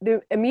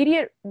 the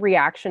immediate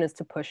reaction is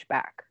to push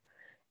back.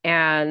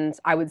 And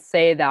I would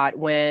say that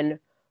when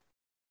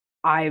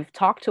I've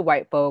talked to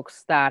white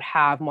folks that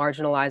have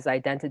marginalized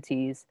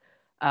identities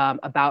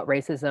about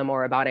racism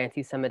or about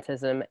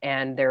anti-Semitism,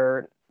 and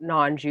they're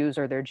non-Jews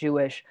or they're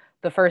Jewish,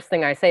 the first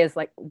thing I say is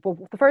like,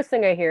 the first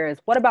thing I hear is,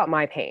 what about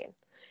my pain?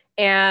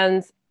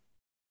 And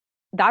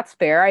that's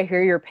fair. I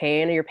hear your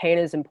pain, and your pain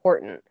is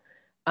important.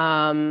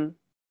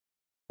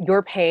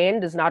 Your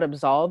pain does not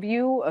absolve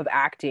you of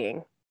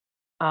acting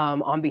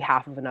on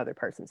behalf of another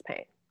person's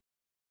pain.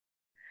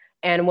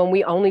 And when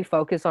we only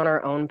focus on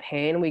our own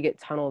pain, we get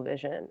tunnel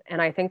vision.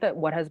 And I think that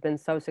what has been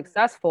so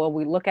successful,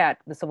 we look at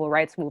the civil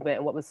rights movement,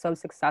 and what was so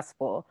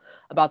successful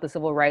about the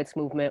civil rights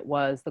movement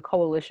was the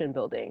coalition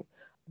building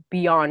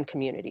beyond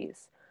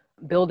communities,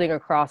 building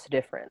across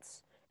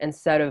difference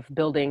instead of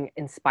building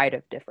in spite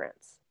of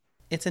difference.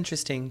 It's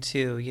interesting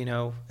too,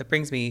 it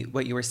brings me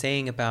what you were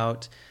saying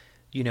about,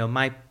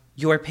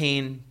 your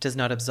pain does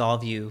not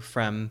absolve you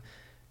from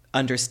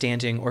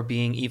understanding or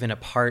being even a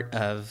part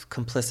of,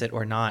 complicit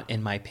or not,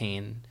 in my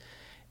pain.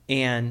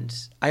 And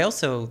I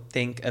also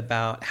think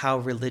about how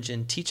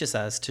religion teaches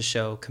us to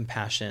show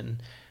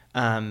compassion,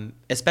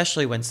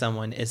 especially when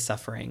someone is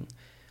suffering.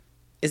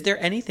 Is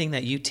there anything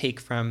that you take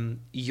from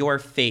your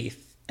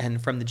faith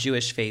and from the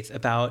Jewish faith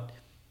about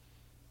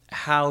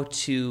how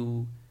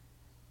to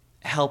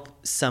help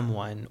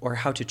someone or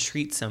how to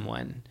treat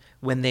someone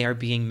when they are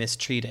being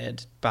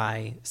mistreated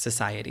by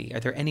society? Are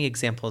there any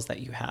examples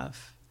that you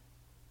have?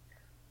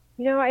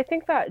 I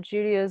think that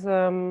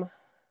Judaism,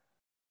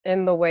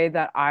 in the way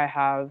that I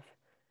have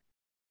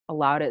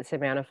allowed it to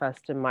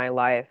manifest in my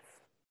life,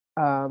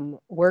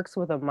 works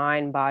with a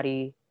mind,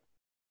 body,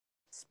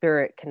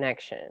 spirit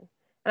connection.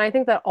 And I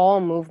think that all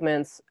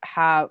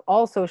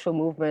social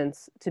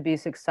movements, to be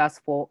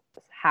successful,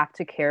 have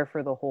to care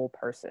for the whole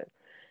person.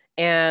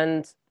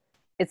 And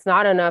it's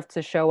not enough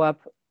to show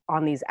up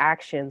on these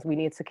actions. We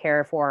need to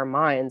care for our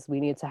minds. We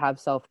need to have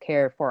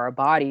self-care for our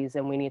bodies,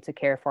 and we need to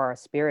care for our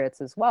spirits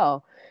as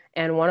well.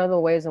 And one of the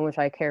ways in which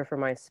I care for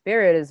my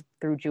spirit is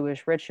through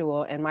Jewish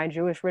ritual. And my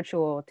Jewish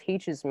ritual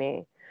teaches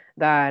me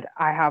that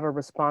I have a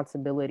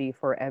responsibility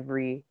for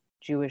every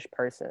Jewish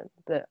person.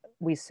 That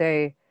we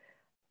say,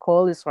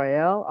 Kol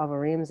Israel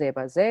Avarim Ze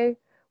Bazeh,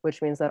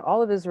 which means that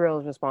all of Israel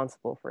is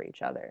responsible for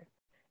each other.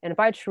 And if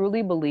I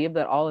truly believe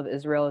that all of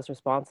Israel is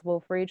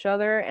responsible for each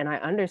other, and I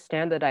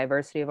understand the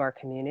diversity of our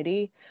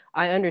community,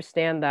 I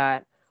understand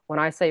that when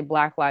I say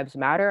Black Lives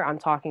Matter, I'm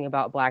talking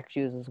about Black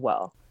Jews as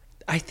well.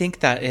 I think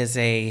that is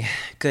a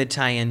good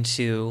tie-in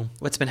to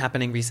what's been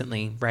happening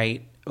recently,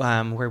 right?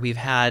 Where we've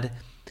had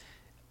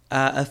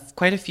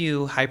quite a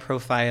few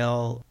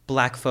high-profile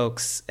Black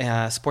folks,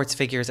 sports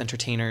figures,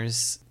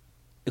 entertainers,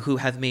 who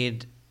have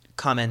made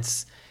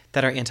comments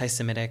that are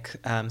anti-Semitic.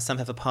 Some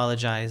have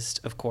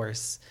apologized, of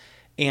course.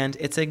 And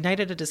it's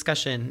ignited a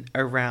discussion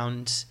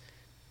around,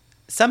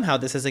 somehow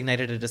this has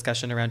ignited a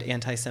discussion around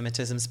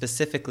anti-Semitism,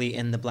 specifically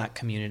in the Black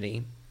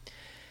community.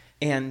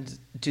 And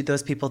do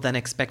those people then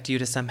expect you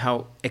to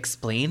somehow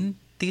explain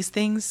these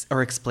things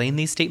or explain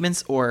these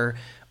statements or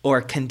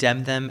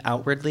condemn them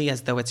outwardly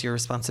as though it's your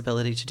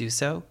responsibility to do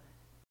so?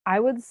 I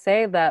would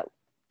say that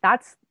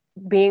that's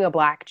being a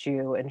Black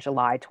Jew in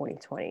July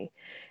 2020.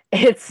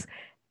 It's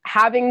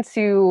having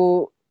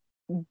to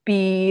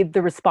be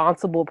the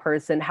responsible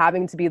person,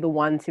 having to be the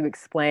one to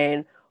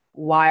explain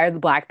why the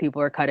Black people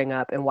are cutting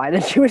up and why the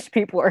Jewish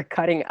people are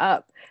cutting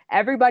up.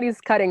 Everybody's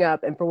cutting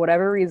up, and for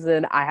whatever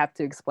reason, I have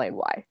to explain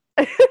why.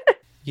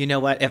 You know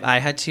what? If I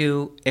had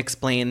to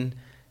explain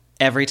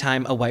every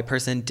time a white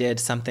person did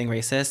something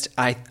racist,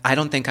 I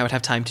don't think I would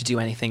have time to do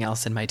anything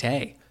else in my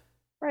day.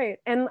 Right.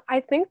 And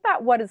I think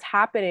that what is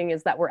happening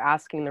is that we're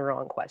asking the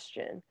wrong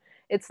question.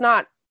 It's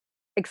not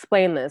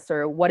explain this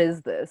or what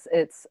is this?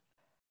 It's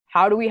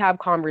how do we have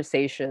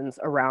conversations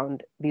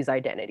around these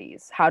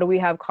identities? How do we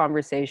have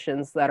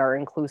conversations that are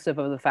inclusive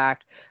of the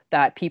fact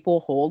that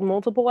people hold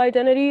multiple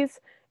identities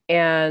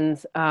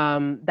and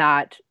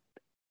that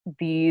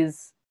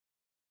these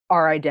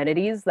are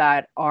identities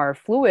that are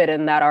fluid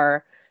and that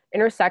are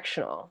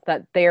intersectional,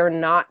 that they're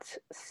not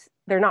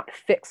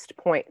fixed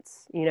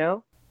points,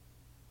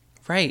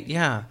 Right,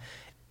 yeah.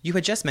 You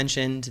had just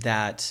mentioned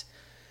that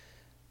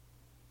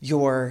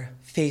your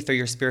faith or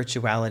your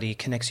spirituality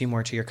connects you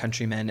more to your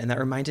countrymen. And that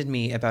reminded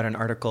me about an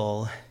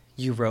article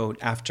you wrote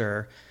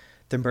after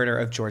the murder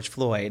of George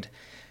Floyd,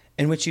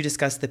 in which you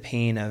discuss the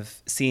pain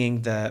of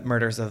seeing the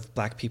murders of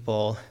Black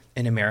people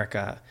in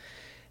America.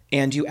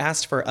 And you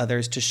asked for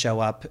others to show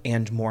up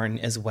and mourn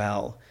as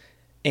well.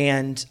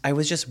 And I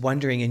was just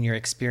wondering, in your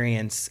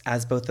experience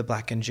as both a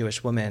Black and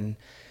Jewish woman,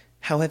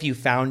 how have you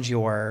found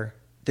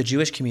the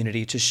Jewish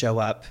community to show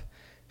up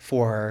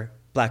for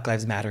Black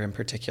Lives Matter in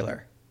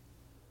particular?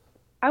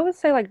 I would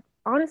say,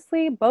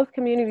 honestly, both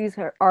communities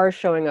are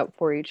showing up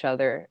for each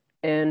other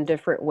in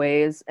different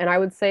ways. And I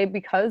would say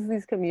because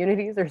these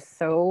communities are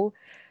so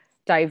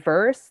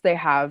diverse, they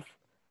have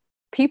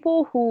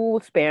people who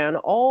span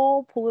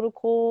all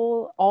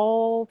political,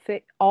 all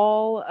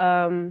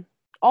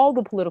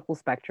the political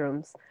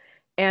spectrums.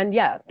 And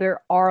yeah,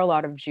 there are a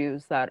lot of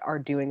Jews that are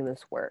doing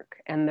this work.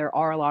 And there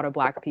are a lot of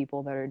Black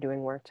people that are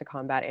doing work to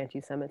combat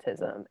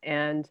anti-Semitism.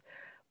 And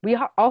we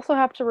also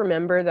have to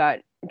remember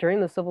that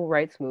during the civil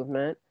rights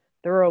movement,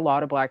 there were a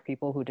lot of Black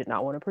people who did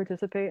not want to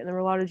participate, and there were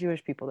a lot of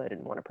Jewish people that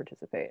didn't want to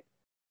participate.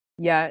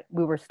 Yet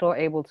we were still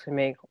able to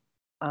make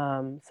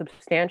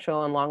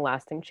substantial and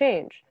long-lasting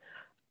change.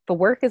 The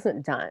work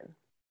isn't done.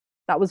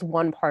 That was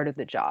one part of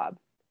the job.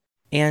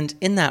 And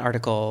in that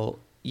article,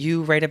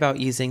 you write about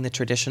using the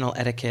traditional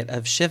etiquette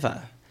of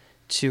Shiva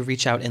to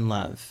reach out in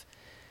love.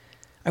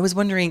 I was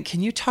wondering,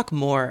 can you talk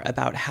more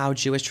about how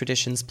Jewish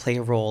traditions play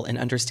a role in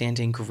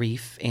understanding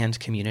grief and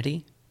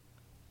community?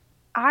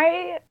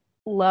 I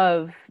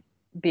love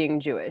being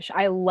Jewish.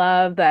 I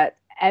love that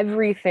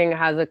everything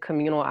has a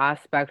communal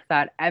aspect,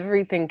 that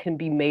everything can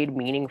be made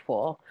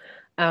meaningful,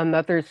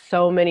 that there's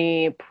so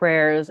many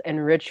prayers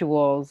and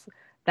rituals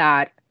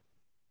that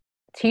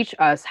teach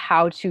us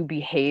how to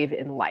behave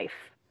in life.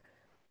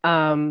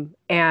 And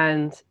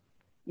as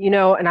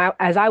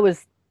I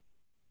was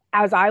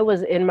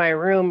in my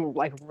room,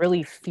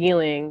 really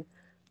feeling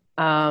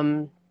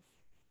some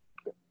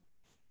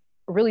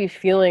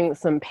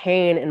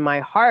pain in my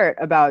heart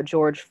about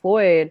George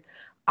Floyd,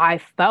 I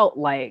felt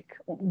like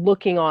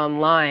looking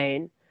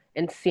online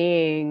and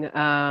seeing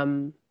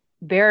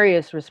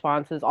various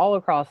responses all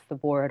across the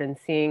board and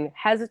seeing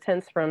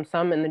hesitance from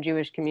some in the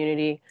Jewish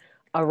community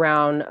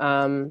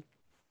around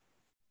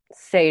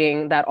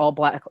stating that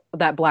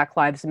Black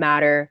Lives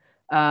Matter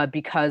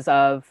because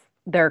of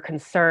their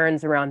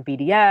concerns around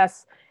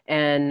BDS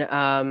and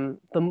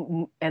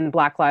the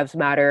Black Lives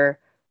Matter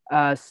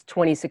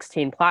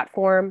 2016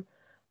 platform.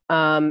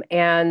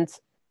 I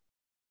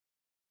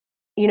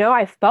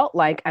felt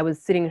like I was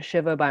sitting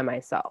Shiva by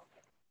myself.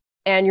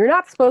 And you're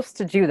not supposed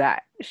to do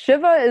that.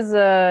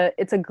 Shiva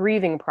it's a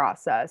grieving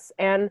process.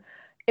 And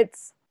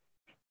it's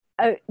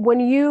when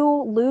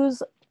you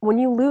lose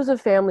a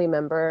family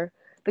member,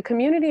 the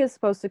community is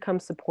supposed to come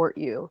support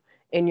you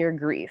in your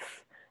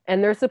grief.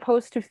 And they're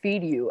supposed to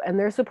feed you. And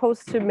they're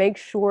supposed to make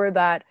sure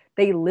that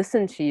they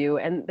listen to you.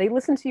 And they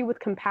listen to you with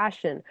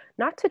compassion,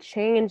 not to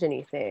change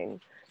anything,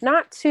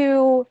 not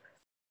to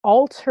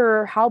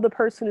alter how the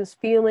person is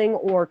feeling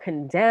or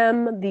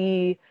condemn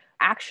the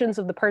actions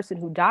of the person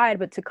who died,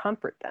 but to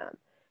comfort them.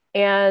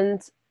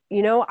 And,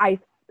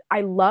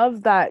 I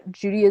love that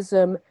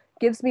Judaism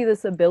gives me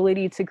this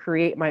ability to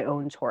create my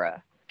own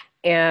Torah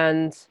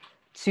and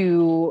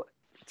to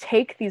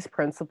take these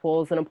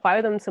principles and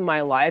apply them to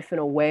my life in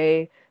a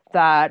way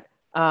that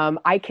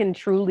I can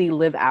truly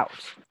live out.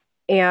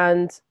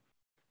 And,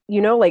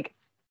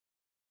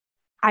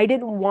 I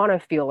didn't want to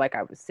feel like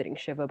I was sitting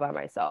Shiva by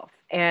myself.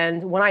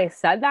 And when I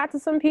said that to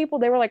some people,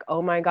 they were like,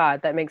 oh my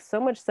God, that makes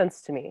so much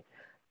sense to me.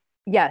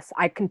 Yes,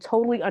 I can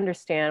totally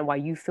understand why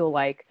you feel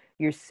like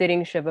you're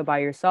sitting Shiva by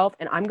yourself.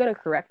 And I'm going to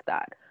correct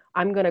that.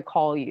 I'm going to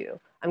call you.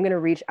 I'm going to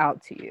reach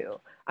out to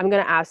you. I'm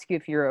going to ask you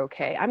if you're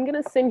okay. I'm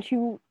going to send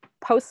you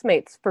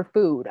Postmates for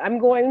food. I'm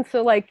going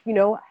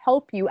to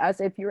help you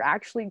as if you're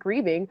actually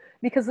grieving,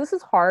 because this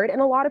is hard.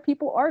 And a lot of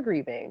people are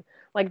grieving.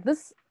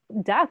 This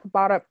death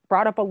brought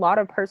up a lot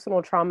of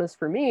personal traumas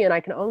for me, and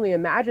I can only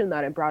imagine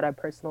that it brought up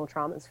personal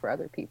traumas for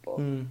other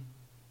people.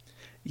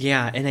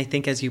 Yeah, and I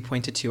think, as you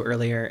pointed to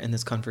earlier in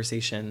this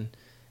conversation,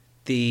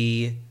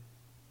 the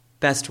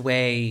best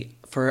way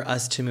for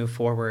us to move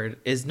forward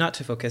is not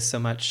to focus so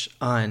much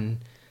on,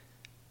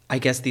 I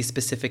guess, these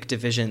specific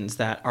divisions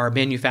that are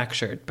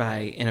manufactured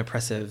by an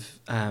oppressive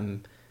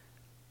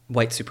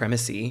white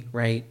supremacy,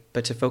 right?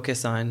 But to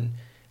focus on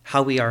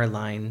how we are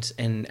aligned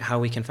and how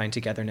we can find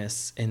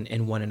togetherness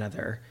in one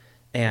another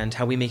and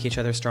how we make each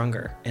other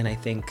stronger. And I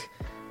think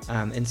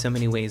in so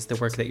many ways, the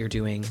work that you're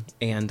doing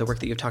and the work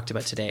that you've talked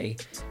about today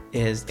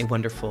is a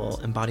wonderful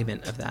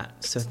embodiment of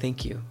that. So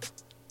thank you.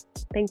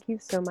 Thank you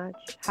so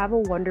much. Have a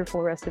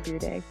wonderful rest of your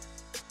day.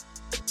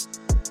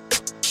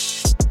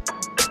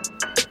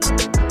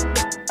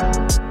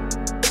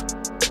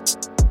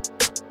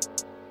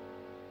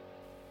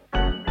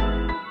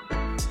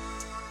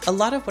 A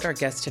lot of what our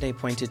guest today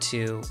pointed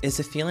to is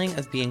a feeling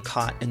of being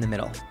caught in the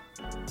middle.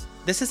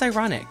 This is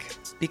ironic,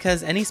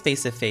 because any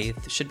space of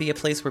faith should be a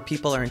place where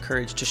people are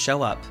encouraged to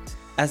show up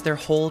as their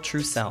whole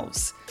true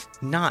selves,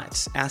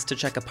 not asked to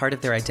check a part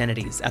of their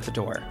identities at the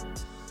door.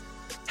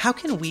 How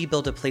can we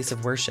build a place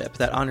of worship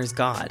that honors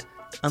God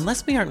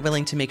unless we aren't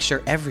willing to make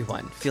sure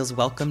everyone feels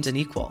welcomed and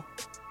equal?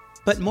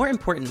 But more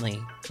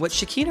importantly, what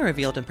Shekinah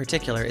revealed in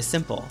particular is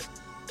simple.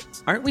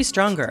 Aren't we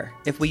stronger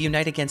if we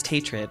unite against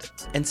hatred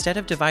instead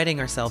of dividing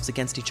ourselves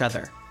against each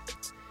other?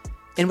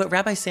 And what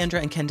Rabbi Sandra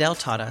and Kendall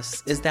taught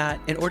us is that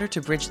in order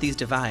to bridge these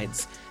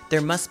divides,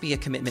 there must be a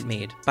commitment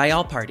made by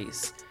all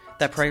parties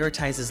that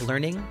prioritizes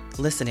learning,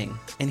 listening,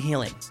 and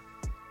healing.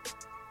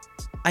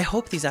 I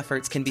hope these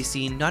efforts can be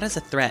seen not as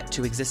a threat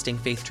to existing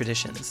faith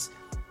traditions,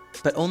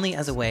 but only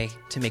as a way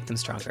to make them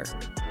stronger.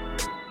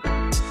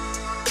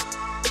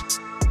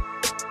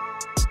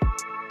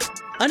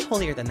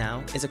 Unholier Than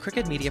Thou is a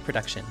Crooked Media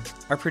production.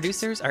 Our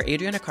producers are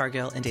Adriana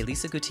Cargill and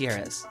Elisa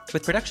Gutierrez,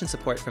 with production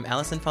support from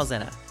Allison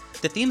Falzena.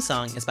 The theme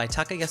song is by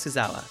Taka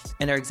Yasuzawa,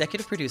 and our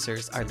executive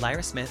producers are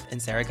Lyra Smith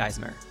and Sarah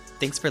Geismer.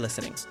 Thanks for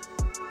listening.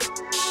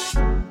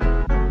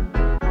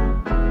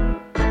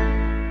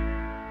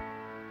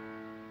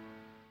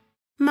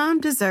 Mom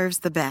deserves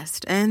the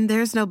best, and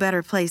there's no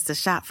better place to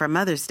shop for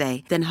Mother's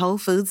Day than Whole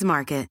Foods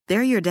Market.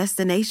 They're your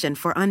destination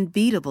for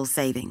unbeatable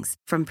savings,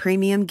 from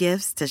premium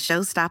gifts to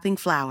show-stopping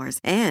flowers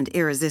and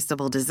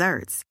irresistible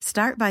desserts.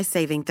 Start by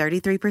saving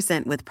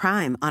 33% with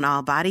Prime on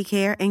all body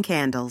care and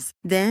candles.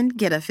 Then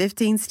get a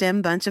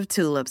 15-stem bunch of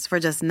tulips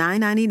for just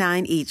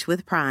 $9.99 each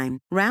with Prime.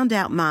 Round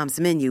out Mom's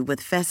menu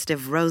with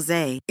festive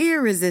rosé,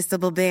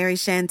 irresistible berry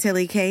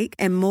chantilly cake,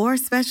 and more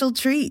special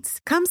treats.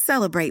 Come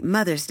celebrate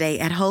Mother's Day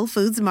at Whole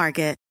Foods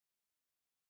Market.